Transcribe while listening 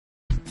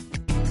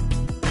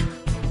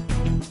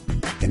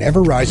In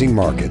ever-rising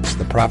markets,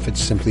 the profits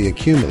simply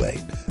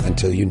accumulate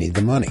until you need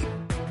the money.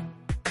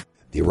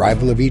 The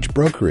arrival of each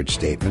brokerage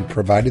statement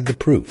provided the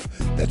proof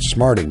that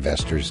smart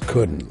investors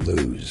couldn't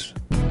lose.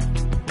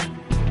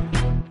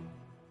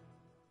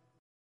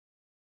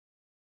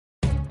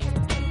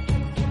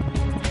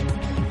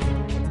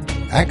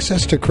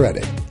 Access to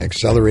credit,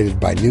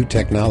 accelerated by new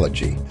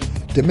technology,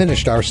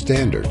 diminished our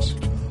standards,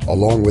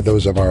 along with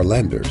those of our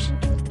lenders.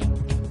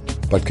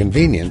 But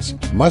convenience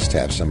must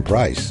have some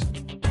price.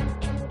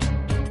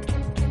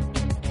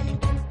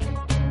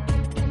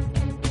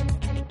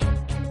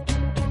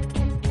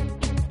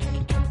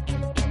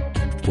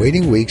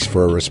 Waiting weeks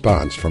for a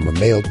response from a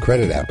mailed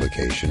credit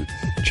application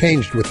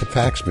changed with the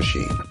fax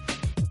machine.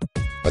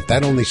 But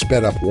that only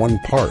sped up one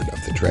part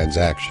of the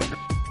transaction.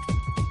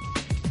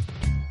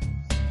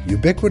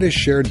 Ubiquitous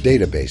shared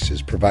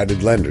databases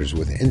provided lenders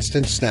with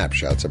instant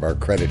snapshots of our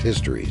credit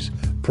histories,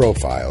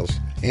 profiles,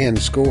 and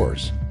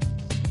scores.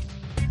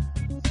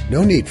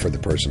 No need for the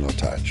personal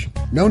touch.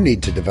 No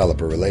need to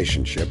develop a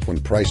relationship when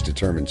price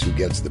determines who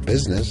gets the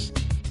business.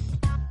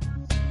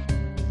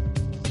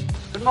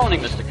 Good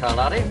morning, Mr.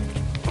 Carlotti.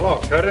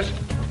 Hello, Curtis.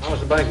 How's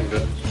the banking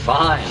business?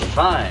 Fine,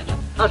 fine.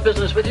 How's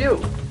business with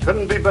you?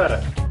 Couldn't be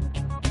better.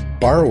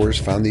 Borrowers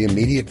found the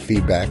immediate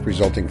feedback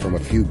resulting from a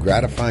few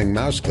gratifying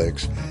mouse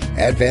clicks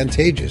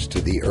advantageous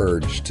to the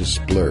urge to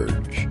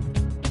splurge.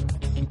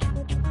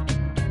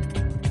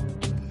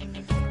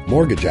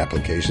 Mortgage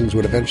applications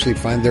would eventually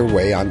find their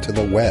way onto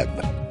the web.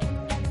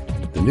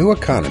 The new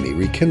economy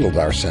rekindled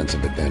our sense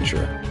of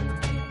adventure.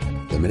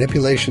 The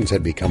manipulations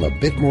had become a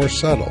bit more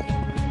subtle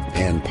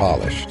and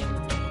polished.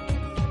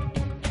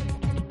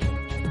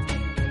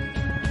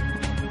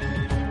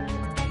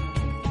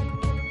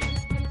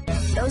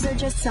 Those are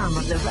just some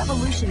of the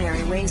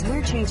revolutionary ways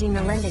we're changing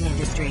the lending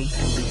industry.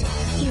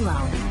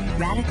 Bailout.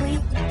 Radically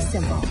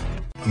simple.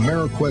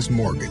 AmeriQuest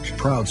Mortgage,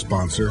 proud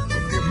sponsor of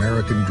the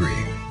American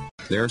dream.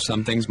 There are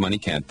some things money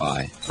can't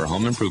buy. For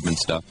home improvement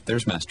stuff,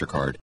 there's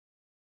MasterCard.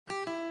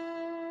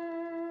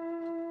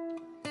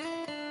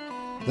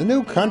 The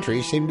new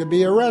country seemed to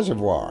be a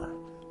reservoir,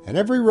 and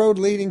every road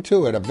leading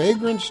to it a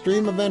vagrant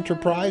stream of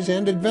enterprise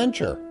and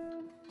adventure.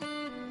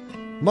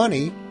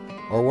 Money,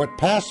 or what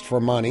passed for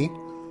money,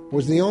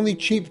 was the only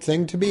cheap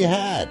thing to be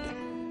had.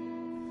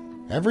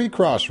 Every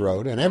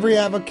crossroad and every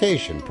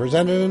avocation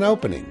presented an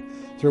opening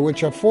through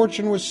which a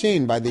fortune was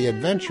seen by the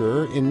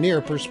adventurer in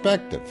near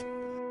perspective.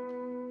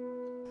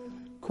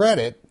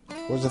 Credit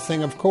was a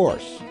thing of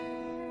course.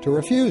 To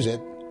refuse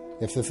it,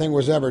 if the thing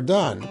was ever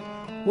done,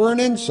 were an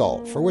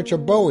insult for which a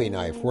Bowie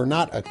knife were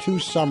not a too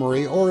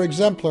summary or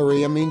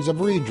exemplary a means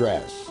of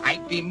redress.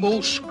 I'd be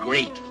most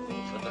grateful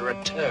for the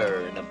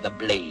return of the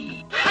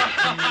blade.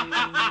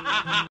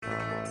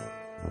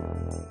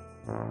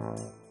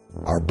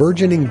 Our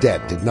burgeoning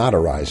debt did not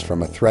arise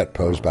from a threat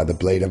posed by the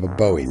blade of a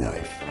Bowie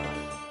knife.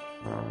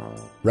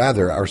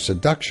 Rather, our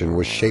seduction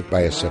was shaped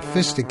by a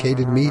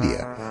sophisticated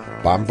media,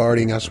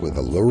 bombarding us with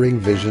alluring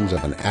visions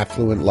of an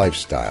affluent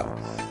lifestyle,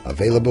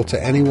 available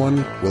to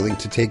anyone willing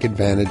to take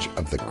advantage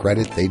of the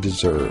credit they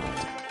deserved.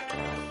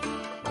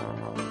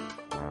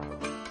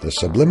 The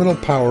subliminal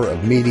power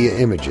of media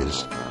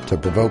images to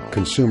provoke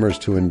consumers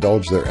to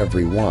indulge their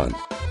every want,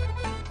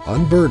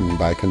 unburdened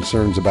by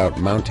concerns about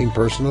mounting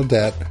personal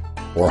debt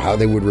or how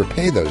they would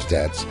repay those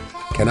debts,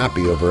 cannot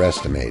be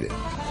overestimated.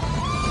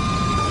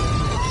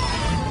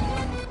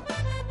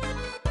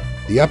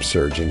 The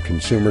upsurge in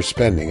consumer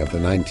spending of the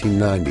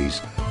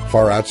 1990s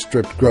far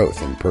outstripped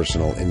growth in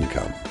personal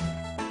income.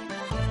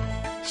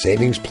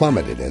 Savings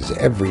plummeted as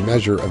every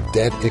measure of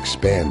debt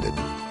expanded.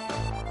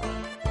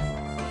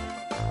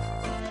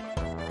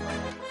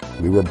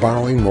 We were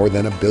borrowing more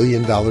than $1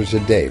 billion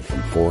a day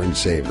from foreign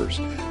savers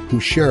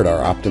who shared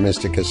our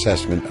optimistic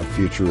assessment of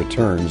future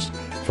returns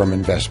from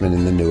investment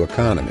in the new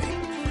economy.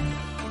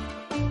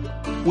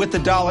 With the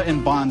dollar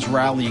and bonds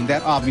rallying,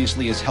 that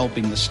obviously is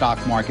helping the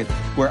stock market.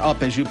 We're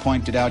up, as you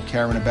pointed out,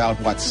 Karen,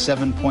 about,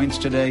 7 points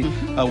today?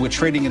 We're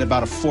trading at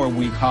about a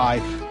 4-week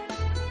high.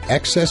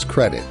 Excess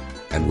credit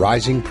and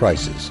rising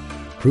prices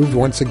proved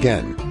once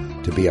again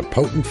to be a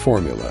potent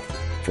formula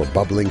for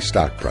bubbling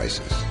stock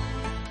prices.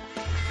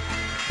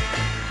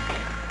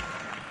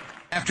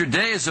 After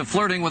days of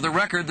flirting with a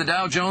record, the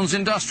Dow Jones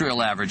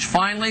Industrial Average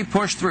finally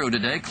pushed through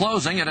today,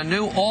 closing at a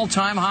new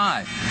all-time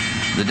high.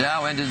 The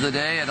Dow ended the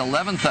day at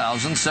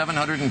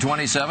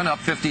 11,727, up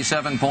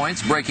 57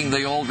 points, breaking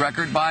the old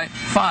record by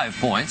 5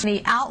 points.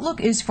 The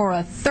outlook is for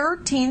a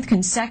 13th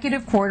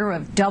consecutive quarter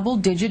of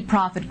double-digit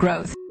profit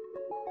growth.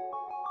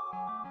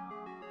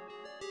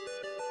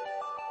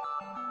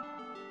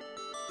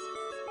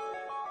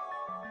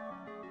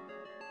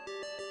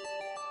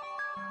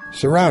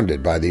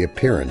 Surrounded by the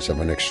appearance of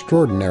an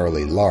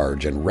extraordinarily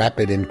large and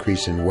rapid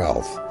increase in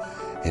wealth,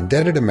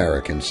 indebted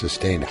Americans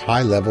sustained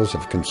high levels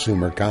of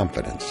consumer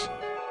confidence.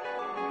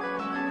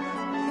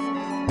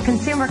 The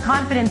Consumer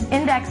Confidence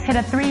Index hit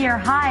a 3-year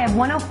high of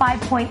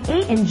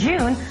 105.8 in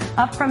June,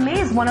 up from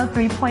May's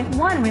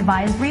 103.1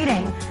 revised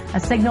reading, a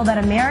signal that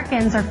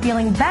Americans are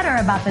feeling better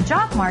about the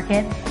job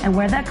market and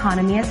where the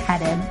economy is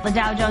headed. The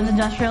Dow Jones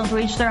Industrials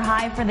reached their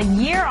high for the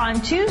year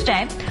on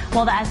Tuesday,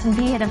 while the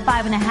S&P hit a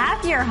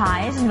 5.5-year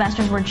high as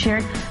investors were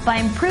cheered by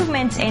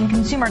improvements in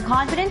consumer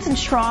confidence and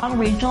strong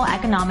regional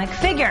economic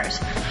figures.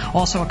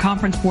 Also, a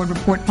Conference Board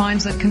report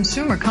finds that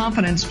consumer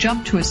confidence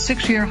jumped to a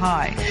 6-year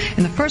high.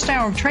 In the first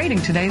hour of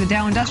trading today, the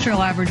Dow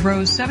Industrial Average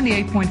rose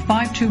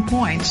 78.52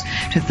 points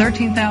to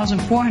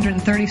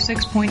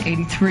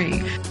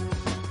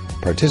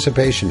 13,436.83.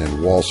 Participation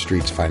in Wall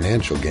Street's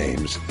financial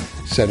games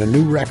set a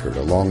new record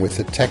along with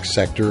the tech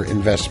sector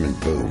investment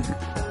boom.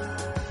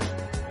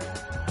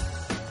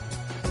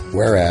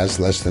 Whereas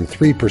less than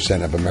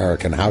 3% of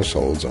American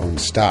households owned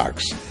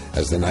stocks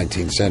as the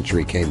 19th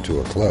century came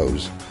to a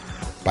close,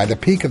 by the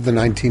peak of the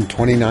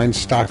 1929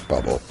 stock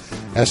bubble,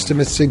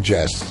 estimates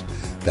suggest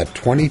that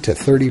 20 to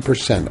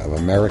 30% of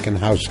American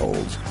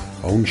households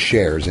own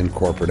shares in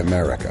corporate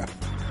America.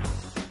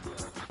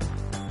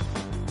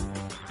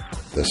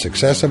 The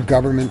success of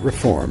government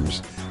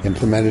reforms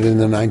implemented in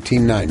the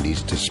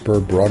 1990s to spur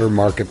broader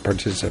market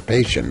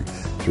participation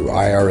through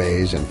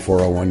IRAs and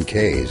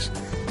 401ks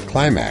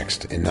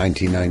climaxed in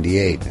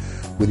 1998,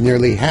 with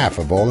nearly half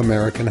of all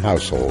American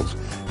households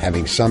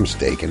having some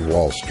stake in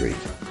Wall Street.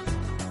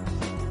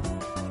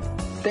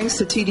 Thanks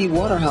to TD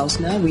Waterhouse,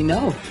 now we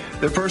know.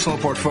 Their personal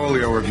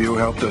portfolio review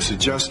helped us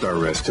adjust our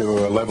risk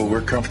to a level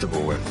we're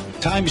comfortable with.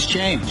 Times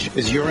change.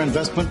 Is your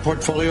investment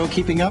portfolio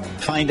keeping up?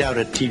 Find out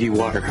at TD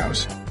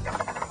Waterhouse.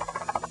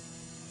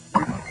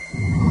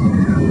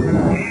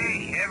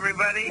 Hey,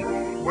 everybody.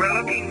 We're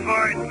looking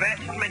for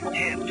investment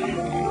tips.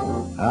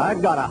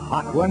 I've got a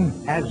hot one.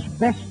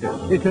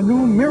 Asbestos. It's a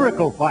new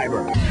miracle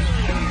fiber.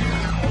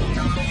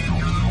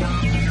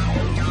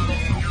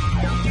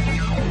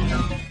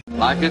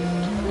 Like it?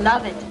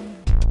 Love it.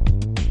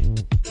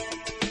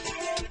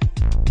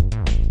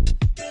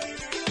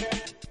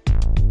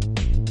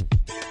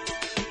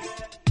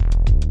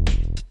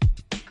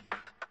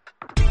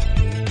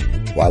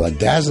 While a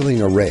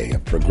dazzling array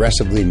of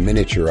progressively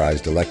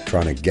miniaturized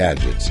electronic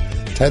gadgets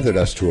tethered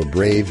us to a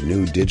brave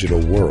new digital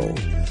world,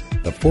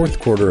 the fourth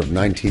quarter of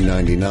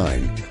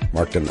 1999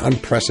 marked an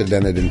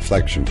unprecedented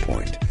inflection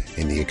point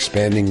in the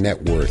expanding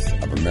net worth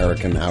of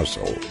American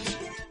households.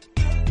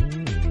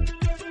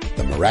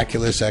 The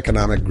miraculous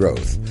economic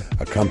growth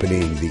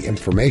accompanying the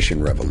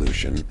information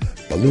revolution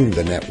ballooned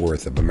the net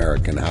worth of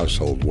American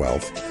household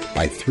wealth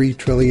by $3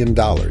 trillion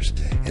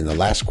in the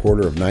last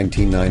quarter of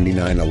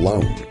 1999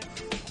 alone,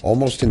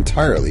 almost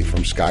entirely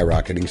from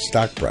skyrocketing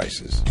stock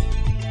prices.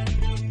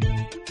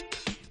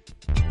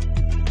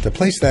 To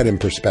place that in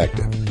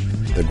perspective,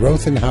 the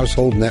growth in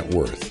household net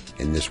worth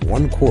in this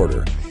one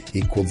quarter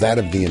equaled that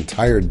of the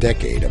entire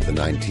decade of the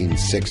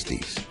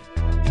 1960s.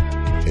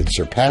 It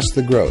surpassed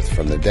the growth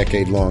from the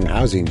decade-long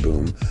housing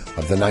boom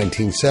of the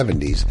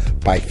 1970s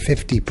by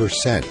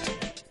 50%.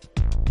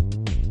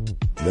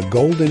 The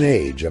golden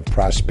age of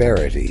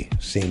prosperity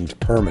seemed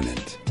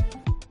permanent.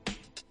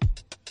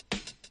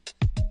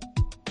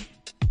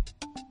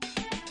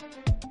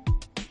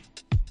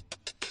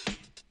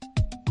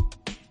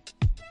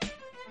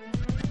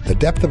 The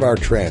depth of our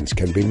trends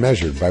can be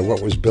measured by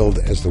what was billed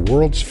as the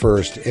world's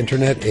first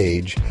Internet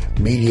age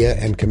media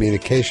and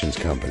communications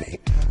company,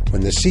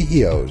 when the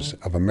CEOs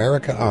of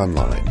America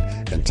Online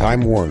and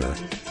Time Warner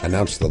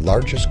announced the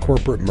largest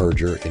corporate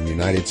merger in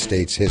United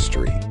States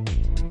history.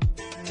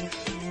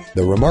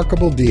 The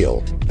remarkable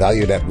deal,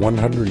 valued at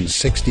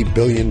 $160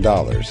 billion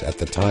at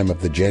the time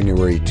of the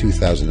January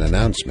 2000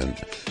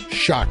 announcement,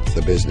 shocked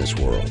the business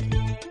world.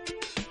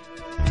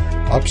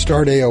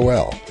 Upstart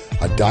AOL,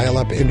 a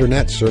dial-up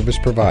internet service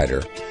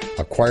provider,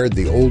 acquired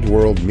the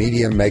old-world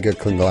media mega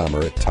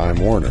conglomerate Time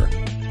Warner.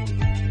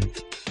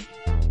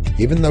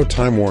 Even though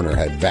Time Warner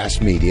had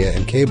vast media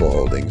and cable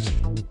holdings,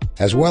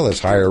 as well as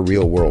higher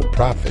real-world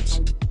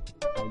profits,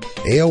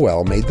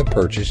 AOL made the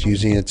purchase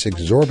using its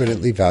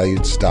exorbitantly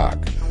valued stock,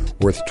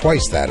 worth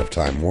twice that of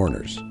Time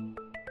Warner's.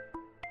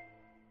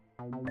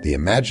 The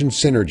imagined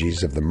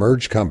synergies of the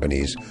merged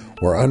companies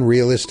were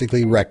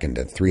unrealistically reckoned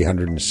at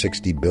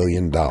 $360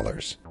 billion.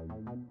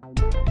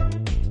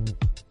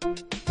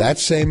 That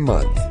same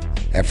month,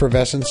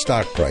 effervescent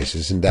stock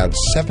prices endowed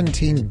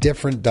 17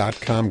 different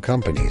 .com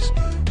companies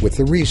with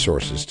the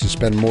resources to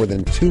spend more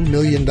than $2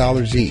 million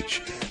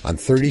each on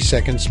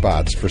 30-second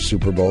spots for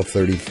Super Bowl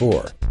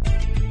 34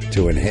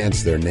 to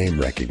enhance their name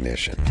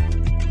recognition.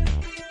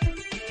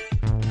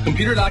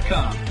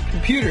 Computer.com.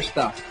 Computer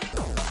stuff.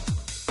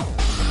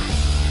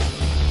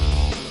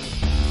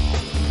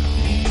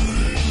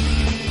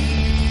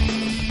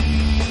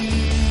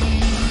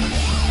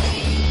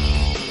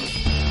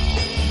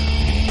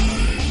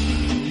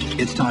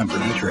 It's time for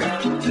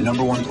E-Trade, the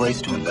number one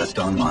place to invest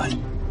online.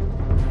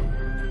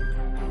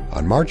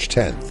 On March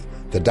 10th,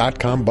 the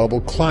dot-com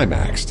bubble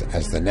climaxed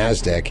as the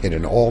Nasdaq hit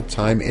an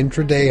all-time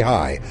intraday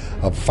high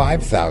of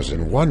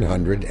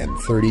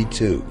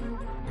 5,132.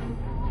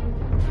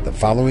 The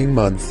following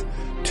month,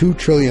 $2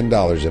 trillion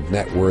of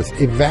net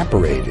worth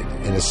evaporated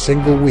in a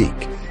single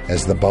week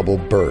as the bubble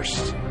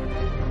burst.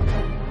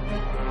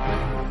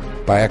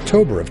 By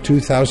October of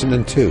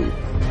 2002,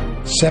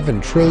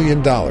 $7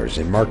 trillion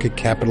in market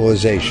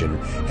capitalization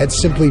had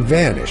simply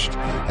vanished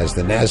as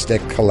the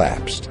Nasdaq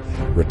collapsed,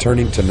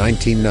 returning to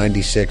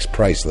 1996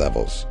 price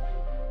levels.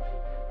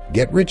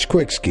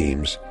 Get-rich-quick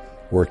schemes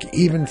work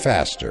even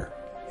faster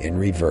in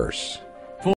reverse.